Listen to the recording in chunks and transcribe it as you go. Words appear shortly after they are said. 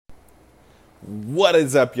What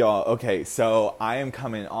is up, y'all? Okay, so I am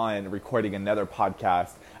coming on recording another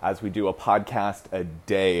podcast as we do a podcast a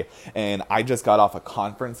day. And I just got off a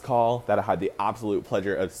conference call that I had the absolute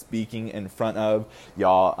pleasure of speaking in front of.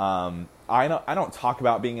 Y'all, I don't talk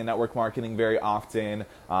about being in network marketing very often.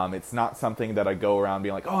 It's not something that I go around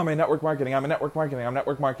being like, oh, I'm in network marketing, I'm network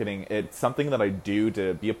marketing. It's something that I do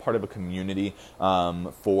to be a part of a community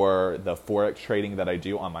for the Forex trading that I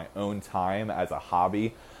do on my own time as a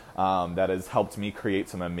hobby. That has helped me create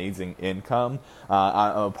some amazing income.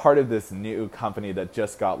 I'm a part of this new company that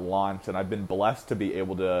just got launched, and I've been blessed to be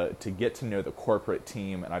able to get to know the corporate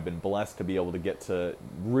team, and I've been blessed to be able to get to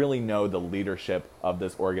really know the leadership of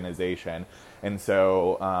this organization. And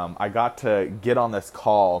so I got to get on this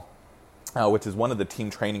call, which is one of the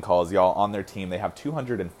team training calls. Y'all, on their team, they have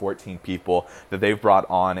 214 people that they've brought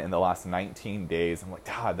on in the last 19 days. I'm like,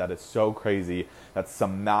 God, that is so crazy. That's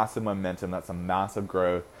some massive momentum. That's some massive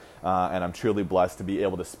growth. And I'm truly blessed to be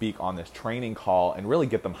able to speak on this training call and really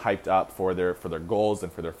get them hyped up for their goals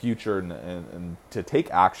and for their future and to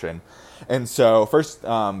take action. And so first,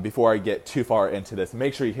 before I get too far into this,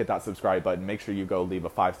 make sure you hit that subscribe button. Make sure you go leave a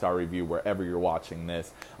 5-star review wherever you're watching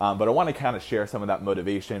this. But I want to kind of share some of that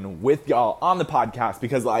motivation with y'all on the podcast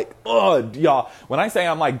because, y'all, when I say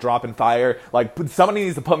I'm like dropping fire, like somebody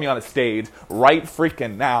needs to put me on a stage right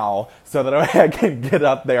freaking now so that I can get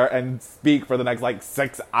up there and speak for the next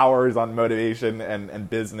 6 hours on motivation and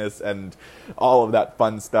business and all of that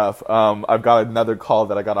fun stuff. I've got another call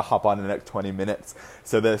that I got to hop on in the next 20 minutes.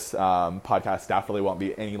 So this podcast definitely won't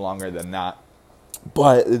be any longer than that.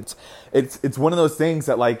 But it's one of those things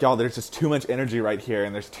that y'all, there's just too much energy right here,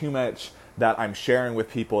 and there's too much that I'm sharing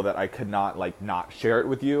with people that I could not not share it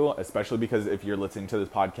with you, especially because if you're listening to this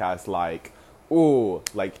podcast, I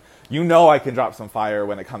can drop some fire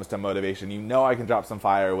when it comes to motivation. I can drop some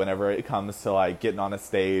fire whenever it comes to getting on a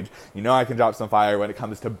stage. I can drop some fire when it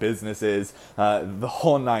comes to businesses, the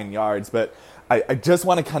whole 9 yards. But I just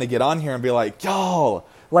want to kind of get on here and be like, y'all,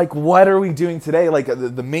 what are we doing today?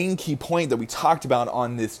 The main key point that we talked about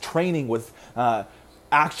on this training was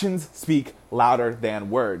actions speak louder than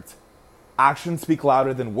words. Actions speak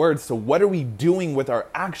louder than words. So what are we doing with our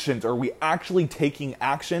actions? Are we actually taking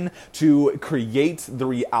action to create the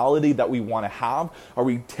reality that we want to have? Are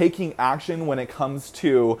we taking action when it comes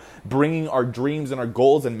to bringing our dreams and our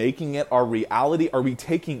goals and making it our reality? Are we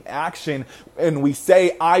taking action and we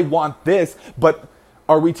say, I want this, but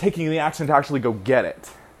are we taking the action to actually go get it?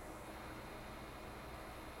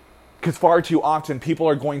 Because far too often, people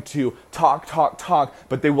are going to talk,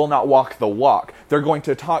 but they will not walk the walk. They're going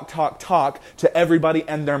to talk to everybody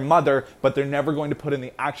and their mother, but they're never going to put in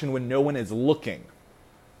the action when no one is looking.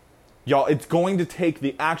 Y'all, it's going to take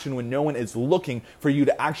the action when no one is looking for you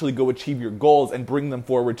to actually go achieve your goals and bring them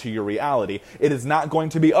forward to your reality. It is not going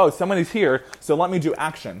to be, oh, somebody's here, so let me do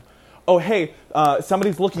action. Oh, hey,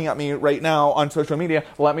 somebody's looking at me right now on social media,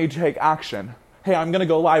 let me take action. Hey, I'm going to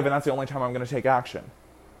go live, and that's the only time I'm going to take action.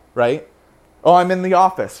 Right? Oh, I'm in the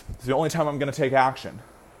office. It's the only time I'm going to take action.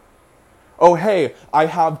 Oh, hey, I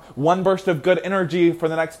have one burst of good energy for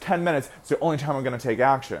the next 10 minutes. It's the only time I'm going to take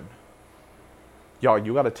action. Y'all,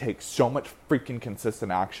 you got to take so much freaking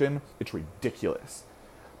consistent action. It's ridiculous.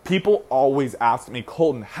 People always ask me,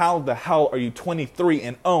 Colton, how the hell are you 23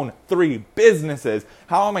 and own 3 businesses?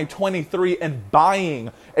 How am I 23 and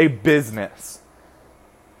buying a business?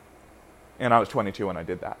 And I was 22 when I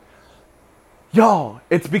did that. Y'all,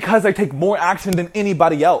 it's because I take more action than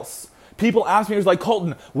anybody else. People ask me,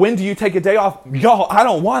 Colton, when do you take a day off? Y'all, I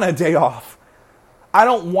don't want a day off. I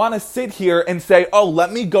don't want to sit here and say, oh,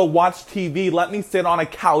 let me go watch TV. Let me sit on a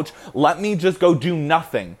couch. Let me just go do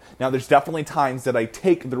nothing. Now, there's definitely times that I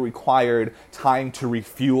take the required time to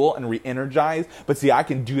refuel and re-energize. But see, I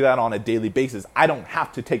can do that on a daily basis. I don't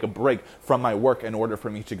have to take a break from my work in order for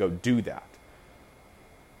me to go do that.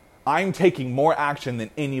 I'm taking more action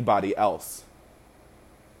than anybody else.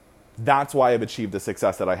 That's why I've achieved the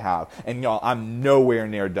success that I have. And y'all, I'm nowhere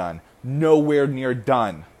near done. Nowhere near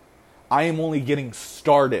done. I am only getting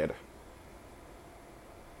started.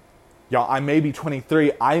 Y'all, I may be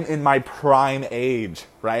 23. I'm in my prime age,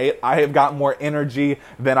 right? I have got more energy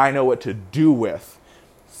than I know what to do with.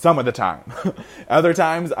 Some of the time. Other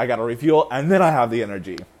times, I got to refuel, and then I have the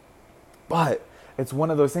energy. But it's one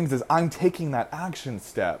of those things is I'm taking that action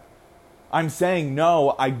step. I'm saying,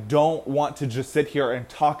 no, I don't want to just sit here and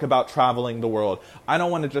talk about traveling the world. I don't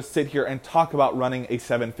want to just sit here and talk about running a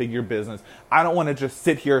 7-figure business. I don't want to just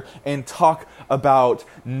sit here and talk about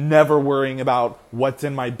never worrying about what's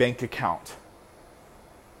in my bank account.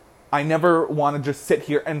 I never want to just sit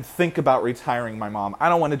here and think about retiring my mom. I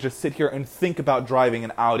don't want to just sit here and think about driving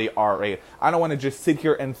an Audi R8. I don't want to just sit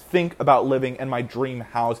here and think about living in my dream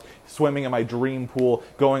house, swimming in my dream pool,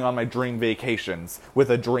 going on my dream vacations with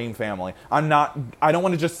a dream family. I don't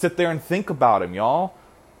want to just sit there and think about them, y'all.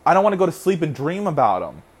 I don't want to go to sleep and dream about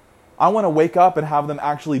them. I want to wake up and have them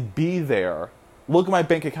actually be there. Look at my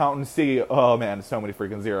bank account and see, oh man, so many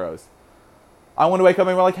freaking zeros. I want to wake up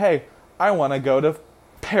and be like, hey, I want to go to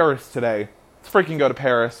Paris today. Let's freaking go to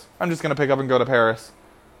Paris. I'm just going to pick up and go to Paris.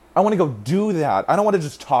 I want to go do that. I don't want to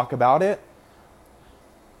just talk about it.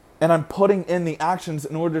 And I'm putting in the actions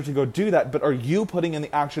in order to go do that. But are you putting in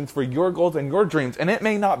the actions for your goals and your dreams? And it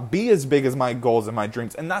may not be as big as my goals and my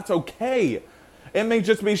dreams. And that's okay. It may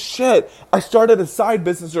just be shit. I started a side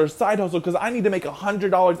business or a side hustle because I need to make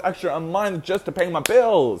 $100 extra a month just to pay my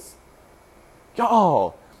bills.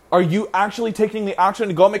 Y'all, are you actually taking the action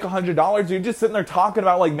to go make $100? Or you're just sitting there talking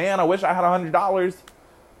about like, man, I wish I had $100.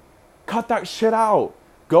 Cut that shit out.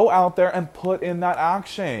 Go out there and put in that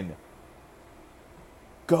action.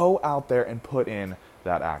 Go out there and put in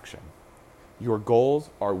that action. Your goals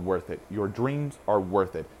are worth it. Your dreams are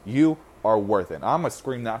worth it. You are worth it. And I'm going to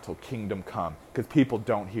scream that till kingdom come because people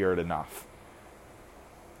don't hear it enough.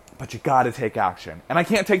 But you got to take action. And I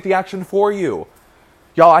can't take the action for you.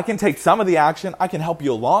 Y'all, I can take some of the action. I can help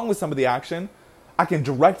you along with some of the action. I can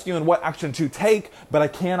direct you in what action to take, but I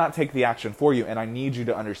cannot take the action for you. And I need you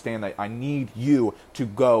to understand that I need you to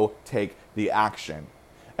go take the action.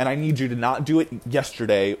 And I need you to not do it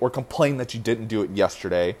yesterday or complain that you didn't do it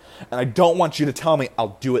yesterday. And I don't want you to tell me,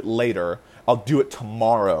 I'll do it later. I'll do it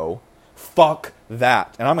tomorrow. Fuck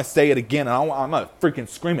that. And I'm going to say it again, and I'm going to freaking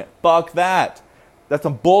scream it. Fuck that. That's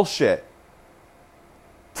some bullshit.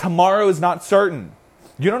 Tomorrow is not certain.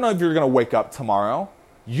 You don't know if you're going to wake up tomorrow.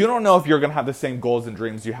 You don't know if you're going to have the same goals and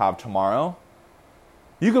dreams you have tomorrow.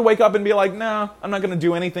 You could wake up and be like, nah, I'm not going to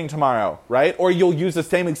do anything tomorrow, right? Or you'll use the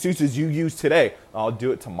same excuses you use today. I'll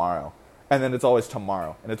do it tomorrow. And then it's always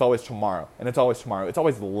tomorrow. And it's always tomorrow. And it's always tomorrow. It's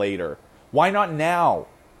always later. Why not now?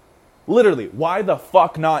 Literally, why the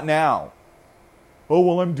fuck not now? Oh,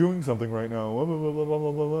 well, I'm doing something right now. Blah, blah, blah,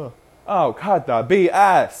 blah, blah, blah. Oh, cut the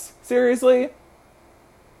BS. Seriously?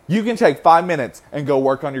 You can take 5 minutes and go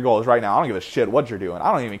work on your goals right now. I don't give a shit what you're doing.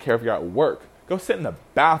 I don't even care if you're at work. Go sit in the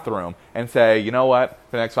bathroom and say, you know what?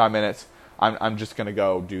 For the next 5 minutes, I'm just going to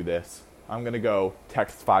go do this. I'm going to go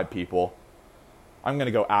text 5 people. I'm going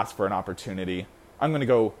to go ask for an opportunity. I'm going to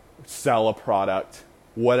go sell a product,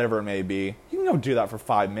 whatever it may be. You can go do that for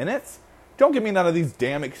 5 minutes. Don't give me none of these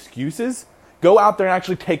damn excuses. Go out there and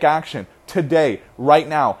actually take action today, right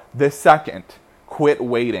now, this second. Quit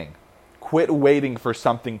waiting. Quit waiting for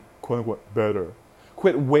something, quote unquote, better.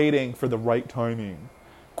 Quit waiting for the right timing.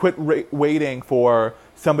 Quit waiting for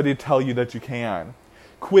somebody to tell you that you can.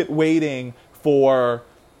 Quit waiting for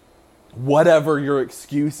whatever your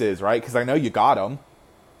excuse is, right? Because I know you got them.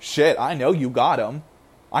 Shit, I know you got them.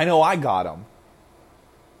 I know I got them.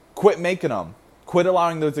 Quit making them. Quit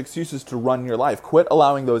allowing those excuses to run your life. Quit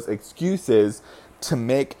allowing those excuses to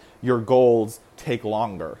make your goals take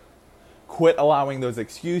longer. Quit allowing those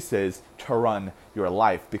excuses to run your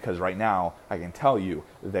life, because right now, I can tell you,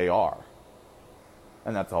 they are.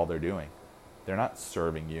 And that's all they're doing. They're not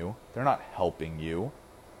serving you. They're not helping you.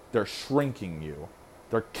 They're shrinking you.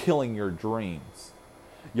 They're killing your dreams.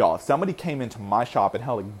 Y'all, if somebody came into my shop and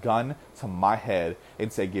held a gun to my head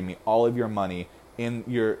and said, give me all of your money in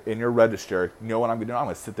your register, you know what I'm going to do? I'm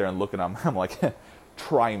going to sit there and look at them. I'm like,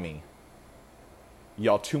 try me.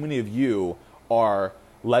 Y'all, too many of you are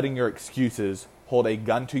letting your excuses hold a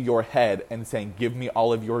gun to your head and saying, give me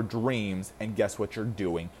all of your dreams, and guess what you're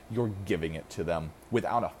doing? You're giving it to them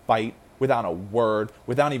without a fight, without a word,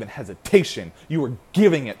 without even hesitation. You are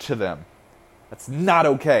giving it to them. That's not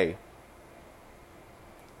okay.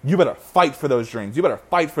 You better fight for those dreams. You better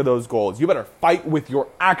fight for those goals. You better fight with your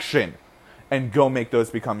action and go make those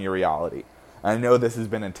become your reality. I know this has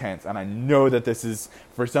been intense, and I know that this is,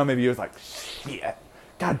 for some of you, it's like, shit.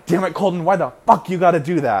 God damn it, Colton, why the fuck you gotta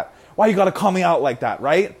do that? Why you gotta call me out like that,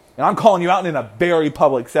 right? And I'm calling you out in a very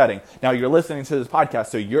public setting. Now, you're listening to this podcast,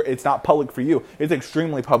 so it's not public for you. It's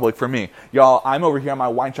extremely public for me. Y'all, I'm over here in my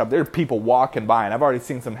wine shop. There are people walking by, and I've already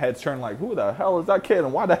seen some heads turn like, who the hell is that kid?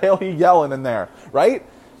 And why the hell he yelling in there, right?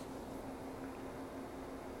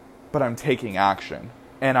 But I'm taking action.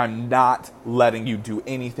 And I'm not letting you do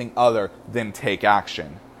anything other than take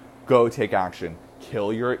action. Go take action.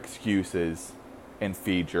 Kill your excuses and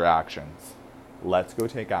feed your actions. Let's go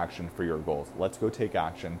take action for your goals. Let's go take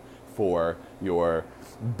action for your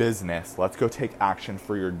business. Let's go take action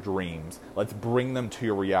for your dreams. Let's bring them to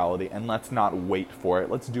your reality, and let's not wait for it.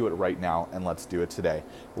 Let's do it right now, and let's do it today.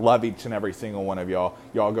 Love each and every single one of y'all.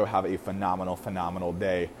 Y'all go have a phenomenal, phenomenal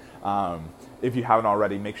day. If you haven't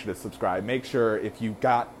already, make sure to subscribe. Make sure if you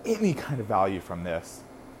got any kind of value from this,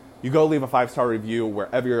 you go leave a 5-star review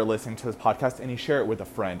wherever you're listening to this podcast, and you share it with a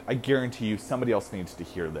friend. I guarantee you somebody else needs to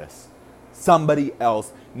hear this. Somebody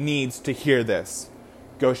else needs to hear this.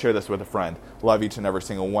 Go share this with a friend. Love each and every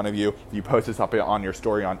single one of you. If you post this up on your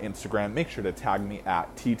story on Instagram, make sure to tag me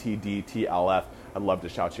at TTDTLF. I'd love to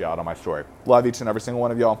shout you out on my story. Love each and every single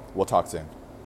one of y'all. We'll talk soon.